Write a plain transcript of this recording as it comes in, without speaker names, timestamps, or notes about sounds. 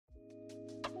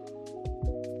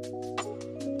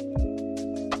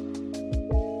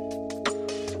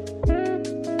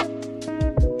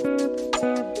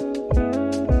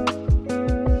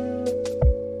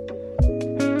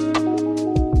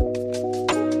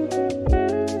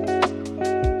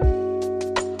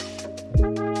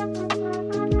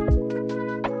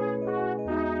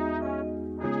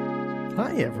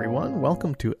everyone.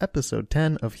 Welcome to episode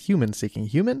 10 of Human Seeking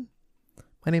Human.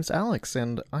 My name's Alex,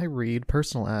 and I read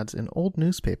personal ads in old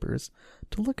newspapers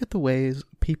to look at the ways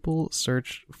people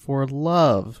search for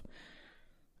love.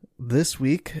 This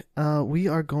week, we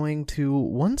are going to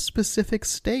one specific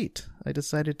state. I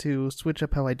decided to switch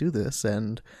up how I do this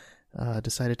and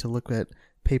decided to look at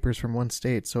papers from one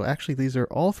state. So actually, these are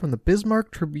all from the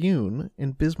Bismarck Tribune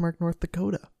in Bismarck, North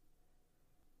Dakota.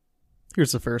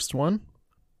 Here's the first one.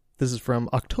 This is from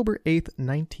October 8th,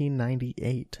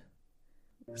 1998.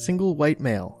 Single white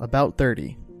male, about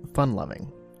 30,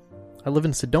 fun-loving. I live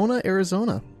in Sedona,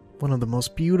 Arizona, one of the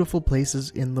most beautiful places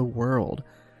in the world.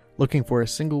 Looking for a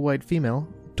single white female,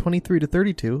 23 to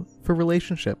 32, for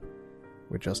relationship.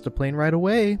 We're just a plane ride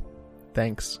away.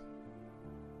 Thanks.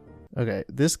 Okay,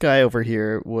 this guy over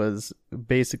here was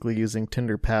basically using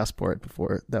Tinder Passport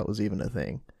before that was even a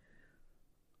thing.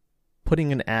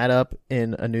 Putting an ad up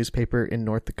in a newspaper in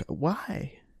North Dakota.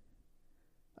 Why?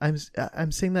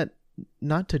 I'm saying that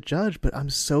not to judge, but I'm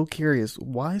so curious.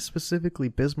 Why specifically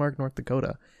Bismarck, North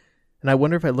Dakota? And I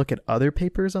wonder if I look at other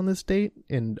papers on this date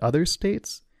in other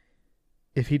states,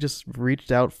 if he just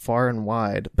reached out far and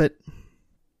wide. But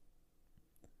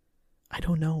I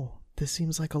don't know. This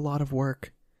seems like a lot of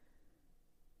work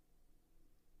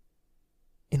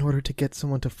in order to get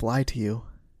someone to fly to you.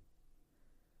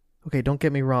 Okay, don't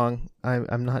get me wrong.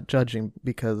 I'm not judging,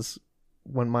 because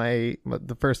when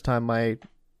the first time my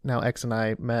now ex and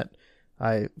I met,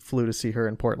 I flew to see her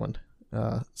in Portland.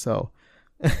 So,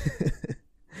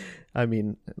 I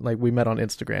mean, like, we met on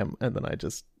Instagram, and then I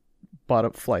just bought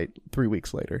a flight 3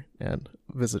 weeks later and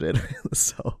visited.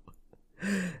 So,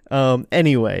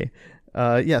 anyway,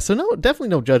 yeah. So definitely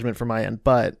no judgment from my end,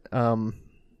 but I'm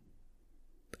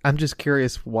just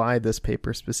curious why this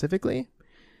paper specifically.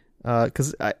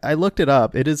 Because I looked it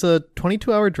up. It is a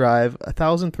 22-hour drive,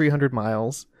 1,300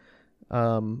 miles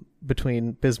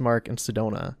between Bismarck and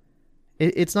Sedona.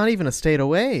 It's not even a state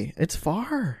away. It's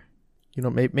far. You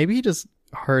know, maybe he just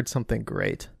heard something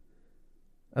great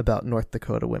about North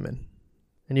Dakota women.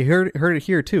 And you heard it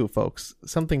here too, folks.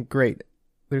 Something great.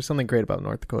 There's something great about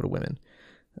North Dakota women.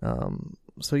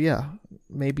 So yeah,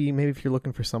 maybe if you're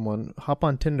looking for someone, hop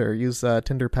on Tinder. Use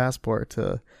Tinder Passport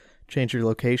to change your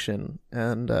location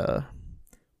and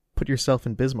put yourself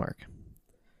in Bismarck.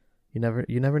 You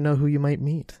never know who you might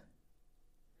meet.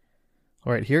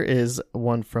 All right, here is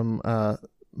one from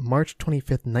March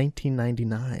 25th,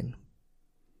 1999.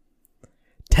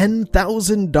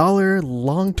 $10,000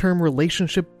 long-term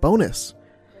relationship bonus.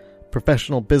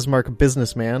 Professional Bismarck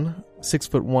businessman,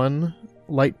 6'1",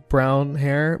 light brown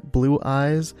hair, blue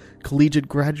eyes, collegiate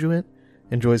graduate,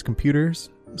 enjoys computers,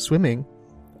 swimming,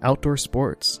 outdoor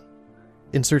sports.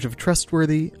 In search of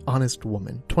trustworthy, honest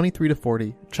woman, 23 to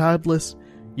 40, childless,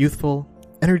 youthful,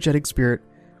 energetic spirit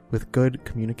with good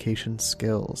communication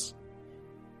skills.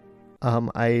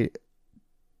 I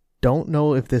don't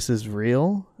know if this is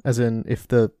real, as in if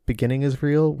the beginning is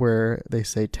real, where they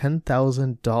say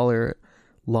 $10,000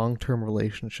 long-term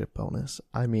relationship bonus.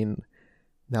 I mean,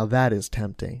 now that is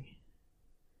tempting.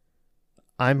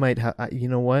 I might have, you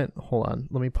know what? Hold on.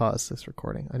 Let me pause this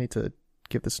recording. I need to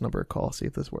give this number a call, see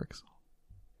if this works.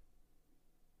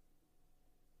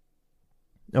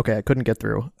 Okay, I couldn't get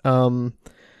through.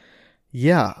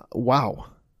 Yeah, wow.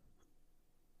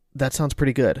 That sounds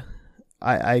pretty good.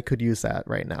 I could use that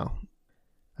right now.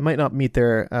 I might not meet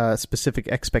their specific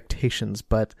expectations,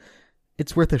 but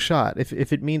it's worth a shot.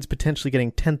 If it means potentially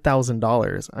getting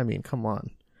 $10,000, I mean, come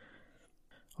on.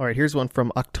 All right, here's one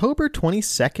from October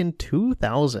 22nd,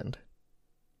 2000.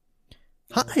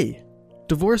 Hi,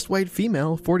 divorced white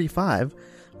female, 45.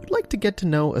 Would like to get to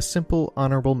know a simple,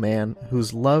 honorable man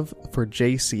whose love for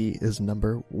JC is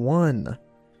number 1.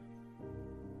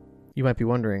 You might be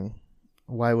wondering,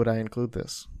 why would I include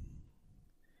this?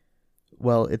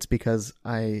 Well, it's because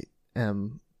I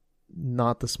am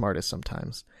not the smartest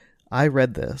sometimes. I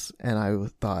read this and I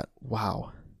thought,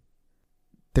 wow,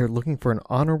 they're looking for an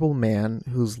honorable man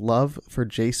whose love for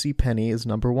J.C. Penney is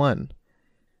number 1.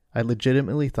 I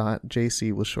legitimately thought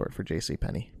JC was short for J.C.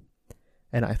 Penney.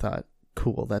 And I thought,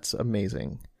 cool, that's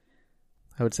amazing.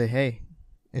 I would say, hey,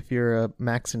 if you're a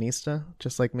Maxinista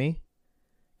just like me,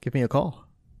 give me a call.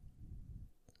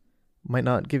 Might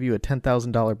not give you a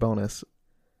 $10,000 bonus,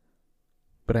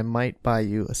 but I might buy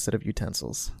you a set of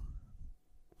utensils,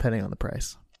 depending on the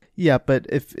price. Yeah, but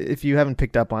if you haven't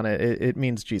picked up on it, it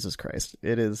means Jesus Christ.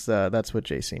 It is that's what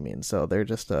JC means. So they're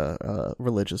just a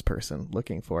religious person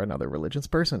looking for another religious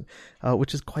person,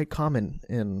 which is quite common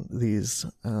in these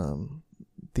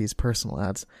personal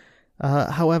ads.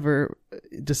 However,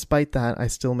 despite that, I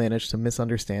still managed to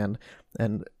misunderstand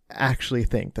and actually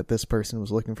think that this person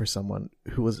was looking for someone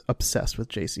who was obsessed with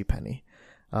JCPenney.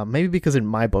 Maybe because in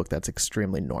my book that's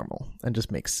extremely normal and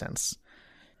just makes sense.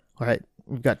 All right,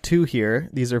 we've got 2 here.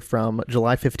 These are from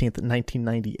July 15th,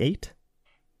 1998.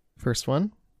 First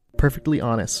one, perfectly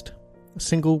honest. A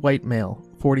single white male,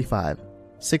 45,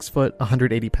 6 foot,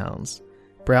 180 pounds.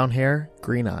 Brown hair,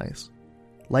 green eyes.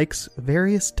 Likes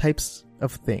various types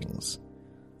of things.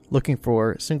 Looking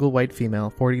for single white female,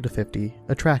 40 to 50,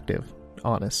 attractive,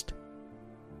 honest.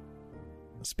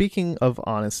 Speaking of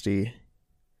honesty,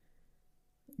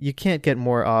 you can't get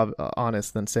more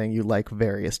honest than saying you like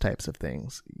various types of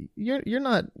things. You're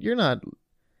not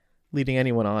leading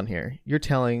anyone on here. You're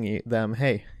telling them,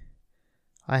 hey,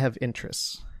 I have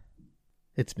interests.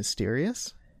 It's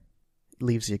mysterious. It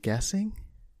leaves you guessing.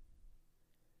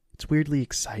 It's weirdly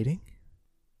exciting.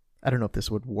 I don't know if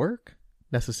this would work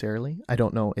necessarily. I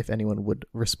don't know if anyone would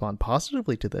respond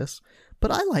positively to this,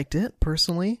 but I liked it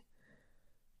personally.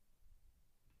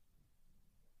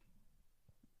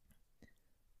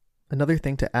 Another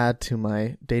thing to add to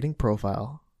my dating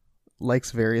profile,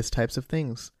 likes various types of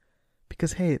things.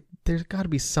 Because, hey, there's got to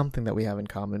be something that we have in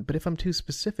common. But if I'm too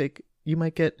specific, you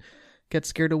might get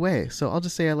scared away. So I'll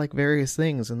just say I like various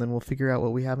things, and then we'll figure out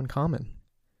what we have in common.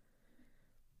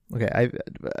 Okay,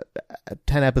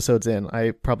 10 episodes in,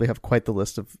 I probably have quite the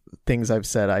list of things I've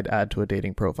said I'd add to a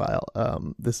dating profile.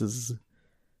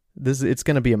 It's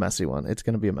going to be a messy one. It's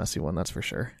going to be a messy one, that's for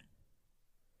sure.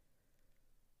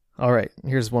 All right,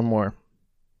 here's one more.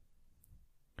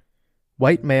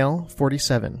 White male,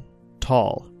 47,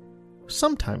 tall,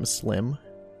 sometimes slim,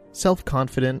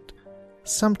 self-confident,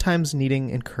 sometimes needing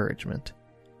encouragement,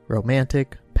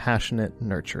 romantic, passionate,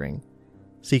 nurturing,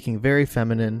 seeking very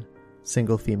feminine,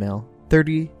 single female,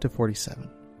 30 to 47.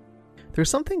 There's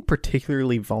something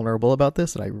particularly vulnerable about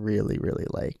this that I really, really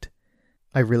liked.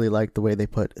 I really liked the way they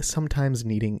put sometimes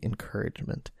needing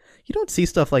encouragement. You don't see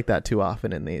stuff like that too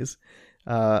often in these.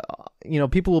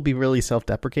 People will be really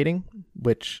self-deprecating,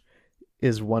 which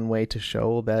is one way to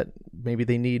show that maybe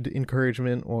they need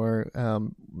encouragement or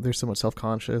they're somewhat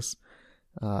self-conscious.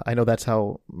 I know that's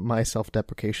how my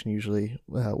self-deprecation usually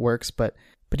works, but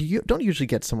you don't usually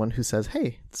get someone who says,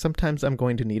 hey, sometimes I'm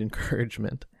going to need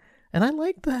encouragement. And I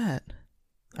like that.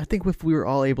 I think if we were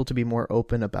all able to be more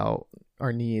open about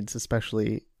our needs,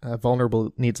 especially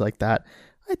vulnerable needs like that,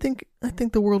 I think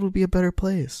the world would be a better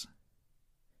place.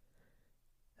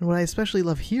 And what I especially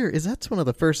love here is that's one of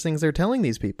the first things they're telling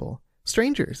these people.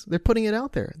 Strangers. They're putting it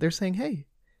out there. They're saying, hey,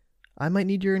 I might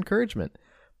need your encouragement.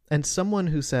 And someone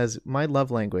who says, my love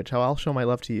language, how I'll show my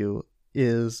love to you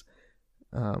is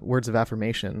words of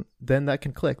affirmation, then that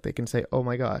can click. They can say, oh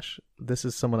my gosh, this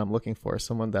is someone I'm looking for,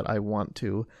 someone that I want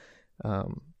to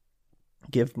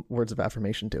give words of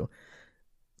affirmation to.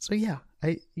 So yeah,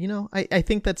 I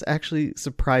think that's actually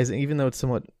surprising, even though it's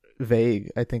somewhat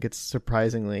vague. I think it's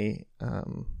surprisingly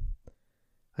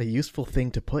a useful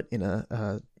thing to put in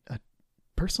a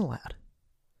personal ad.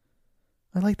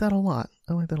 I like that a lot.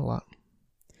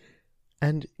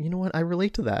 And you know what? I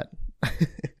relate to that.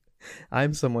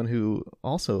 I'm someone who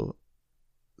also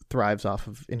thrives off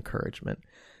of encouragement.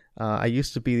 I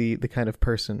used to be the kind of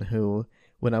person who,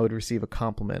 when I would receive a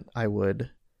compliment, I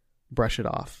would brush it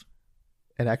off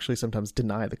and actually sometimes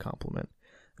deny the compliment.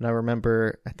 And I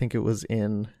remember, I think it was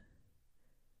in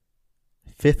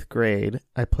 5th grade,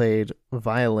 I played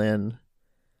violin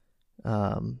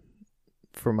in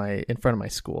front of my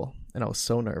school, and I was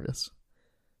so nervous.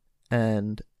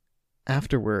 And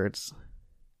afterwards,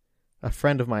 a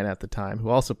friend of mine at the time who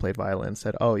also played violin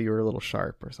said, oh, you were a little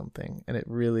sharp or something. And it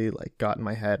really got in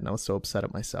my head, and I was so upset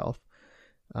at myself.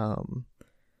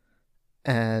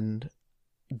 And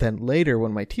then later,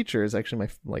 when my teacher is actually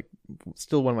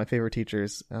still one of my favorite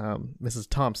teachers, Mrs.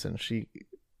 Thompson, she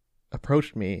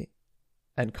approached me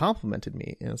and complimented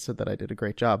me and said that I did a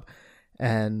great job.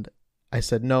 And I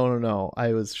said, no,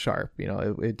 I was sharp.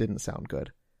 It didn't sound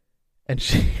good. And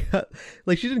she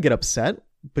she didn't get upset,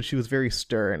 but she was very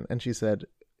stern. And she said,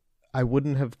 I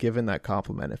wouldn't have given that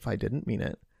compliment if I didn't mean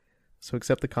it. So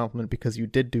accept the compliment because you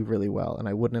did do really well. And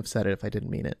I wouldn't have said it if I didn't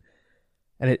mean it.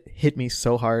 And it hit me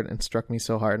so hard and struck me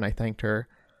so hard. And I thanked her.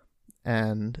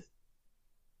 And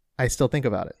I still think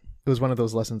about it. It was one of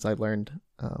those lessons I learned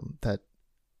that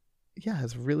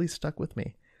has really stuck with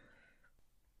me.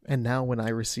 And now when I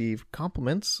receive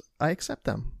compliments, I accept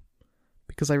them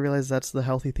because I realize that's the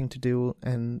healthy thing to do.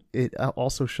 And it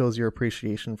also shows your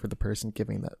appreciation for the person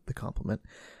giving the compliment.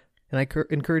 And I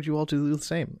encourage you all to do the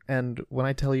same. And when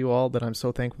I tell you all that I'm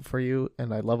so thankful for you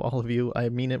and I love all of you, I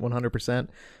mean it 100%.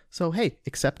 So, hey,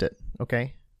 accept it.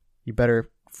 Okay. You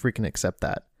better freaking accept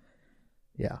that.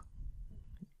 Yeah.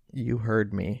 You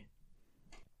heard me.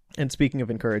 And speaking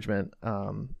of encouragement,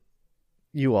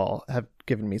 you all have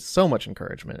given me so much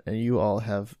encouragement, and you all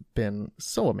have been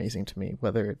so amazing to me,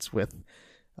 whether it's with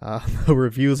the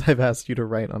reviews I've asked you to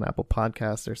write on Apple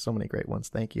Podcasts. There's so many great ones.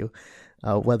 Thank you.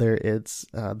 Whether it's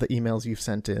the emails you've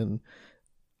sent in,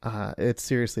 it's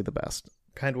seriously the best.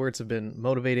 Kind words have been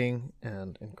motivating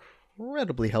and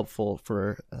incredibly helpful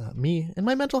for me and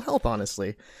my mental health,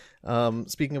 honestly.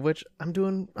 Speaking of which, I'm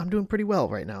doing pretty well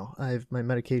right now. My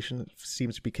medication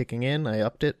seems to be kicking in. I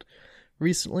upped it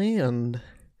recently, and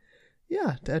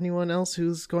yeah, to anyone else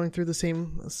who's going through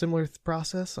the similar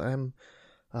process, I'm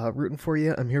rooting for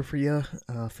you. I'm here for you.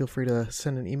 Feel free to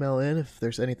send an email in if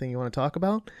there's anything you want to talk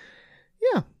about.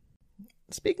 Yeah.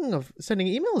 Speaking of sending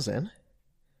emails in,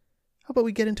 how about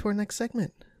we get into our next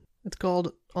segment? It's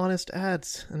called Honest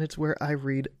Ads, and it's where I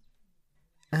read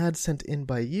ads sent in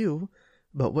by you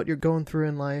about what you're going through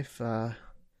in life,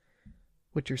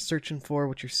 what you're searching for,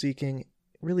 what you're seeking,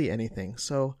 really anything.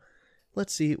 So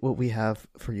let's see what we have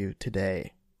for you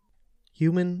today.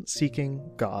 Human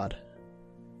Seeking God.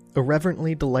 A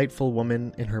reverently delightful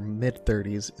woman in her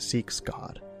mid-30s seeks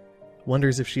God.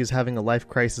 Wonders if she is having a life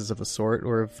crisis of a sort,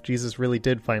 or if Jesus really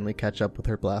did finally catch up with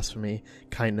her blasphemy,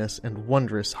 kindness, and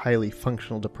wondrous, highly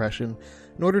functional depression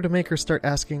in order to make her start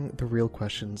asking the real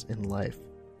questions in life.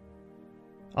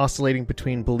 Oscillating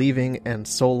between believing and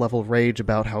soul-level rage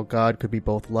about how God could be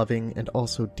both loving and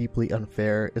also deeply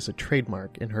unfair is a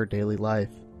trademark in her daily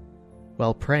life.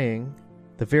 While praying,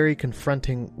 the very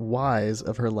confronting whys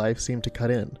of her life seem to cut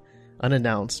in,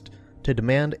 unannounced, to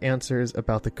demand answers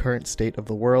about the current state of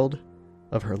the world,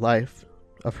 of her life,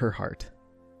 of her heart.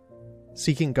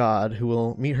 Seeking God, who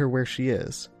will meet her where she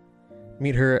is.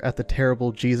 Meet her at the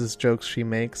terrible Jesus jokes she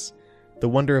makes, the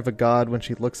wonder of a God when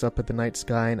she looks up at the night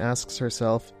sky and asks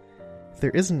herself, if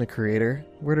there isn't a creator,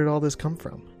 where did all this come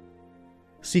from?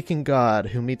 Seeking God,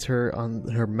 who meets her on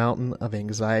her mountain of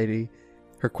anxiety,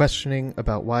 her questioning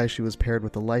about why she was paired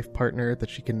with a life partner that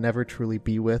she can never truly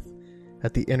be with,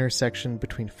 at the intersection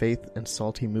between faith and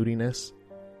salty moodiness.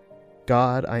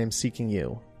 God, I am seeking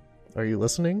you. Are you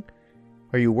listening?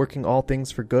 Are you working all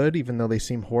things for good, even though they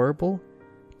seem horrible?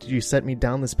 Did you set me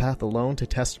down this path alone to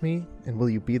test me, and will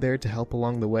you be there to help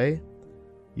along the way?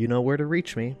 You know where to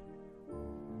reach me.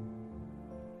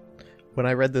 When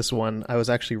I read this one, I was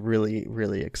actually really,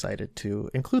 really excited to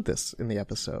include this in the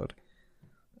episode.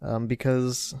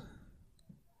 Because,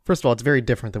 first of all, it's very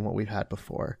different than what we've had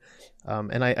before.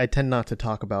 And I tend not to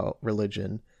talk about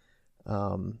religion,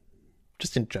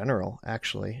 just in general,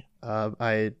 actually.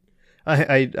 I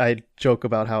joke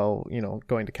about how,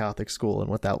 going to Catholic school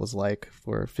and what that was like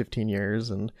for 15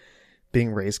 years and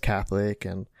being raised Catholic,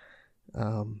 and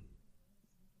but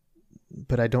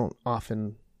I don't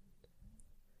often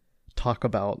talk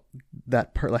about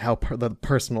that the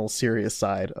personal, serious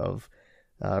side of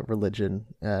religion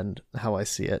and how I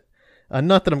see it.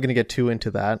 Not that I'm going to get too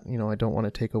into that. I don't want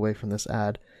to take away from this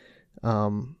ad,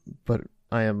 but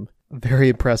I am very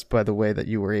impressed by the way that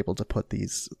you were able to put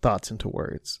these thoughts into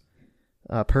words.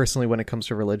 Personally, when it comes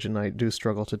to religion, I do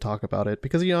struggle to talk about it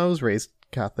because, I was raised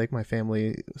Catholic. My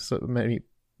family, so many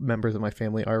members of my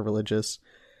family are religious,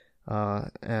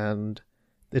 and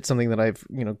it's something that I've,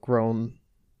 grown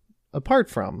apart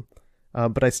from.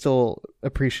 But I still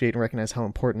appreciate and recognize how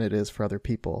important it is for other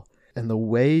people. And the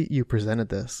way you presented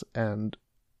this and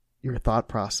your thought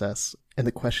process and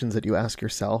the questions that you ask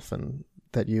yourself and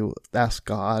that you ask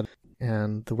God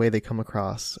and the way they come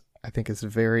across, I think is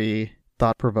very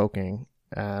thought-provoking,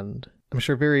 and I'm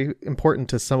sure very important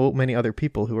to so many other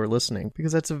people who are listening,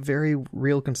 because that's a very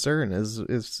real concern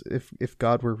is if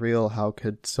God were real, how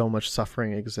could so much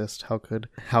suffering exist?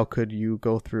 How could you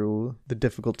go through the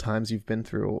difficult times you've been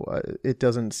through? It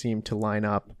doesn't seem to line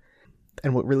up.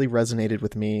 And what really resonated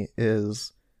with me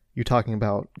is you talking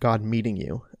about God meeting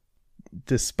you.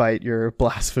 Despite your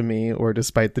blasphemy or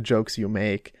despite the jokes you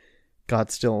make,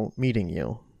 God's still meeting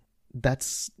you.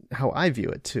 That's how I view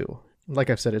it too. Like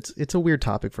I've said, it's a weird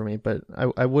topic for me, but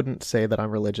I wouldn't say that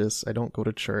I'm religious. I don't go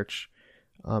to church.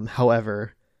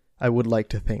 However, I would like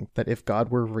to think that if God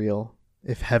were real,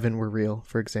 if heaven were real,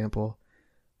 for example,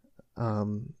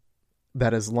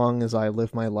 that as long as I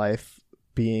live my life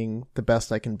being the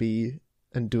best I can be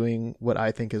and doing what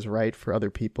I think is right for other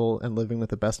people and living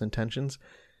with the best intentions,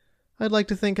 I'd like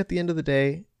to think at the end of the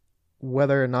day,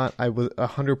 whether or not I was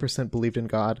 100% believed in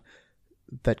God,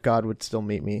 that God would still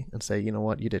meet me and say, you know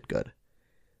what, you did good.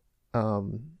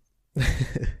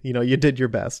 You did your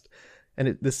best.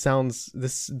 And this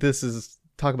is,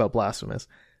 talk about blasphemous.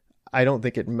 I don't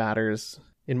think it matters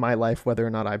in my life whether or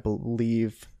not I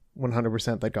believe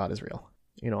 100% that God is real.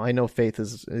 I know faith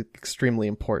is extremely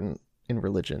important in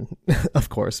religion, of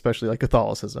course, especially like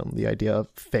Catholicism, the idea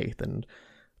of faith and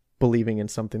believing in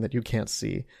something that you can't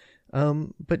see.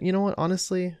 But you know what?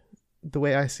 Honestly, the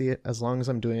way I see it, as long as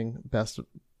I'm doing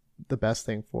the best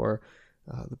thing for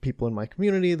the people in my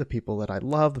community, the people that I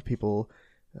love, the people,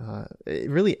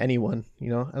 really anyone,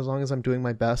 as long as I'm doing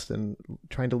my best and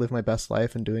trying to live my best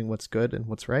life and doing what's good and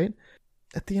what's right,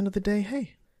 at the end of the day,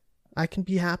 hey, I can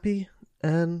be happy.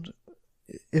 And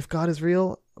if God is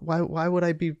real, why would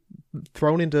I be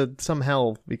thrown into some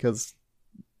hell because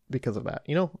of that?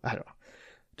 I don't know.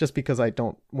 Just because I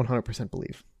don't 100%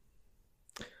 believe.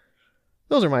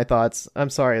 Those are my thoughts. I'm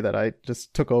sorry that I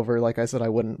just took over like I said I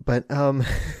wouldn't, but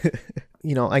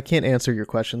I can't answer your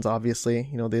questions, obviously.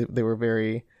 They were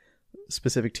very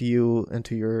specific to you and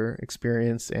to your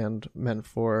experience and meant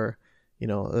for,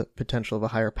 the potential of a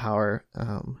higher power.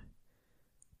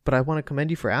 But I want to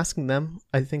commend you for asking them.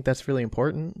 I think that's really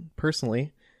important,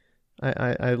 personally.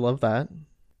 I love that.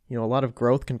 A lot of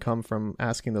growth can come from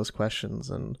asking those questions,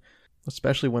 and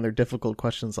especially when they're difficult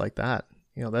questions like that.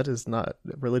 Religion's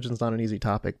not an easy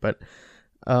topic, but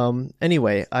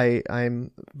anyway,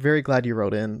 I'm very glad you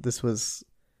wrote in.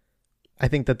 I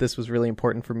think that this was really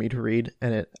important for me to read,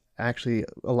 and it actually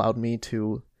allowed me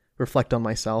to reflect on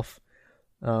myself.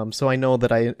 So I know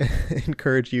that I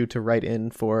encourage you to write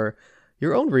in for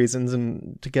your own reasons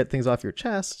and to get things off your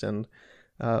chest.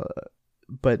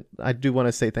 But I do want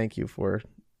to say thank you for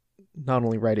not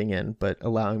only writing in, but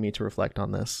allowing me to reflect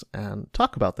on this and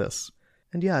talk about this.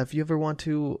 And yeah, if you ever want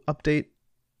to update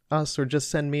us or just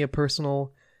send me a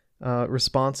personal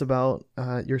response about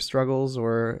your struggles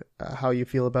or how you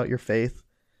feel about your faith,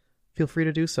 feel free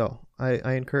to do so.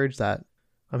 I encourage that.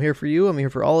 I'm here for you. I'm here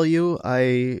for all of you.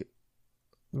 I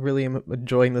really am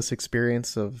enjoying this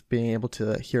experience of being able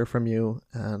to hear from you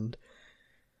and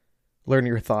learn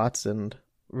your thoughts and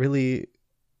really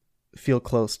feel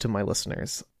close to my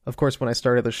listeners. Of course, when I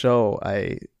started the show,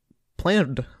 I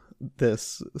planned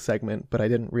this segment, but I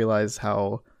didn't realize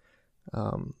how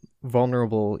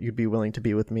vulnerable you'd be willing to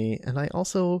be with me. And I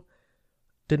also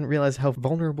didn't realize how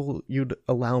vulnerable you'd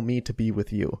allow me to be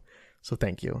with you. So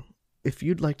thank you. If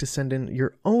you'd like to send in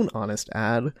your own honest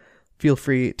ad, feel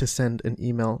free to send an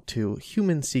email to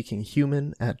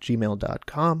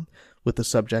humanseekinghuman@gmail.com with the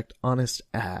subject honest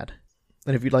ad.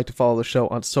 And if you'd like to follow the show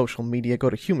on social media, go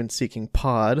to Human Seeking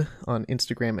Pod on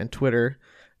Instagram and Twitter.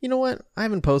 You know what? I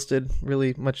haven't posted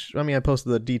really much. I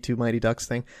posted the D2 Mighty Ducks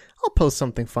thing. I'll post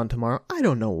something fun tomorrow. I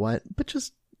don't know what, but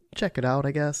just check it out,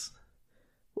 I guess.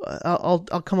 I'll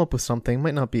come up with something.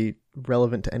 Might not be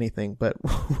relevant to anything, but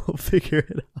we'll figure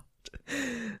it out.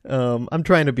 I'm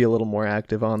trying to be a little more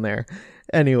active on there.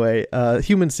 Anyway,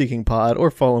 Human Seeking Pod,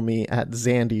 or follow me at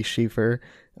Zandy Schiefer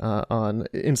on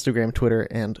Instagram, Twitter,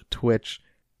 and Twitch.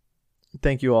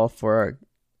 Thank you all for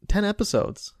 10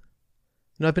 episodes.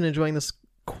 I've been enjoying this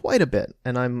quite a bit,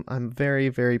 and I'm very,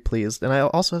 very pleased. And I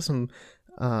also have some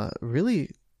really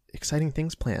exciting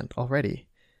things planned already.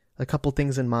 A couple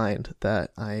things in mind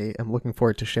that I am looking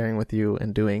forward to sharing with you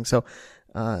and doing. So,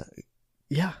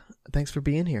 yeah, thanks for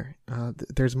being here.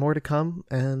 There's more to come,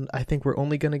 and I think we're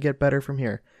only going to get better from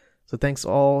here. So thanks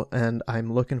all, and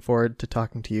I'm looking forward to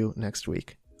talking to you next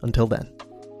week. Until then.